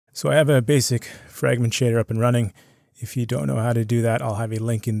So I have a basic fragment shader up and running. If you don't know how to do that, I'll have a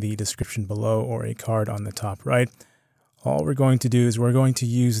link in the description below or a card on the top right. All we're going to do is we're going to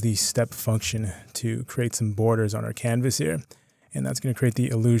use the step function to create some borders on our canvas here. And that's going to create the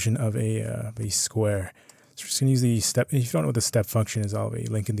illusion of a square. So we're just going to use the step. If you don't know what the step function is, I'll have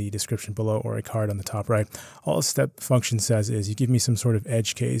a link in the description below or a card on the top right. All the step function says is you give me some sort of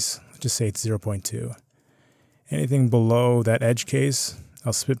edge case. Let's just say it's 0.2. Anything below that edge case,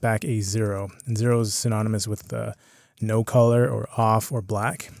 I'll spit back a 0. And 0 is synonymous with no color or off or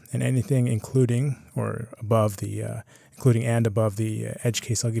black. And anything including or above the including and above the edge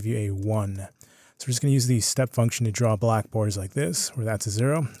case, I'll give you a 1. So we're just going to use the step function to draw black borders like this, where that's a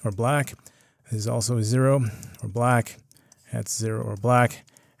 0 or black. This is also a 0 or black. That's 0 or black.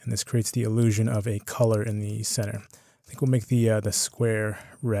 And this creates the illusion of a color in the center. I think we'll make the square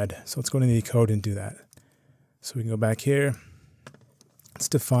red. So let's go into the code and do that. So we can go back here. Let's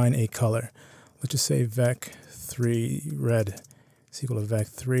define a color. Let's just say vec3 red is equal to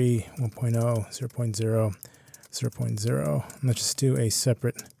vec3 1.0, 0.0, 0.0. And let's just do a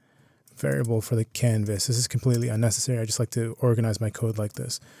separate variable for the canvas. This is completely unnecessary. I just like to organize my code like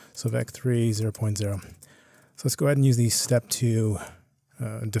this. So vec3 0.0. So let's go ahead and use the step to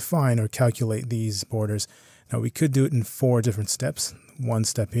define or calculate these borders. Now we could do it in 4 different steps. 1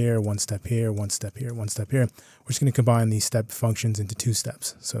 step here, 1 step here, 1 step here, 1 step here. We're just going to combine these step functions into 2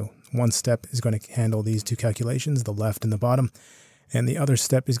 steps. So 1 step is going to handle these 2 calculations, the left and the bottom. And the other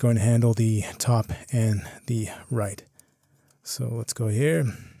step is going to handle the top and the right. So let's go here.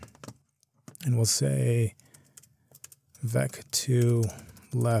 And we'll say vec2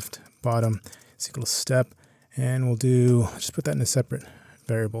 left bottom is equal to step. And we'll just put that in a separate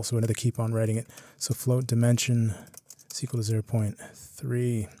variable so we don't have to keep on writing it. So float dimension is equal to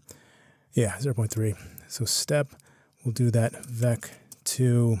 0.3. Yeah, 0.3. So step, we'll do that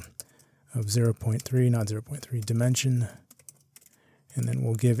vec2 of 0.3, not 0.3, dimension. And then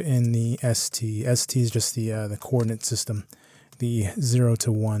we'll give in the st. St is just the coordinate system, the 0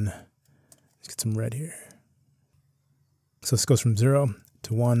 to 1. Let's get some red here. So this goes from 0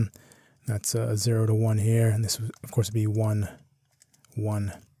 to 1. That's 0 to 1 here. And this, of course, would be 1,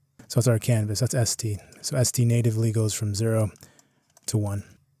 1. So that's our canvas. That's st. So st natively goes from 0 to 1.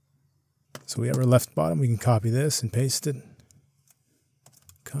 So we have our left bottom. We can copy this and paste it.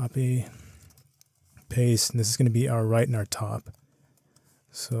 Copy, paste. And this is going to be our right and our top.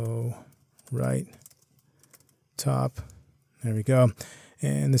 So right, top. There we go.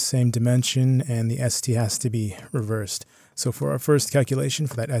 And the same dimension, and the st has to be reversed. So for our first calculation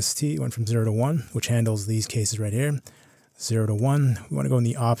for that st, it went from 0 to 1, which handles these cases right here. 0 to 1. We want to go in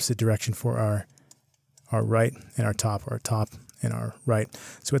the opposite direction for our right and our top and our right.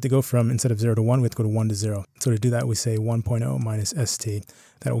 So we have to go from, instead of 0 to 1, we have to go to 1 to 0. So to do that, we say 1.0 minus st.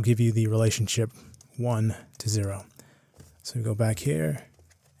 That will give you the relationship 1 to 0. So we go back here,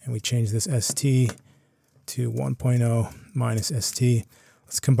 and we change this st to 1.0 minus st.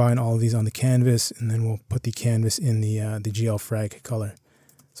 Let's combine all of these on the canvas, and then we'll put the canvas in the GL frag color.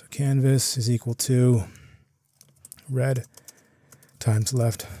 So canvas is equal to red times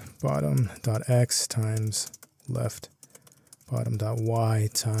left bottom dot x times left bottom dot y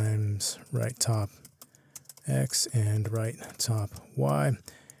times right top x and right top y.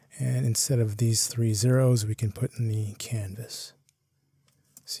 And instead of these 3 zeros, we can put in the canvas.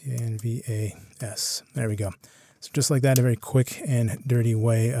 canvas. There we go. So just like that, a very quick and dirty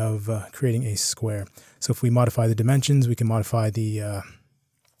way of creating a square. So if we modify the dimensions, we can modify the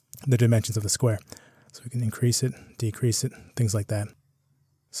dimensions of the square. So we can increase it, decrease it, things like that.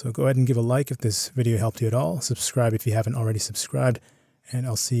 So go ahead and give a like if this video helped you at all. Subscribe if you haven't already subscribed, and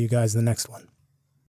I'll see you guys in the next one.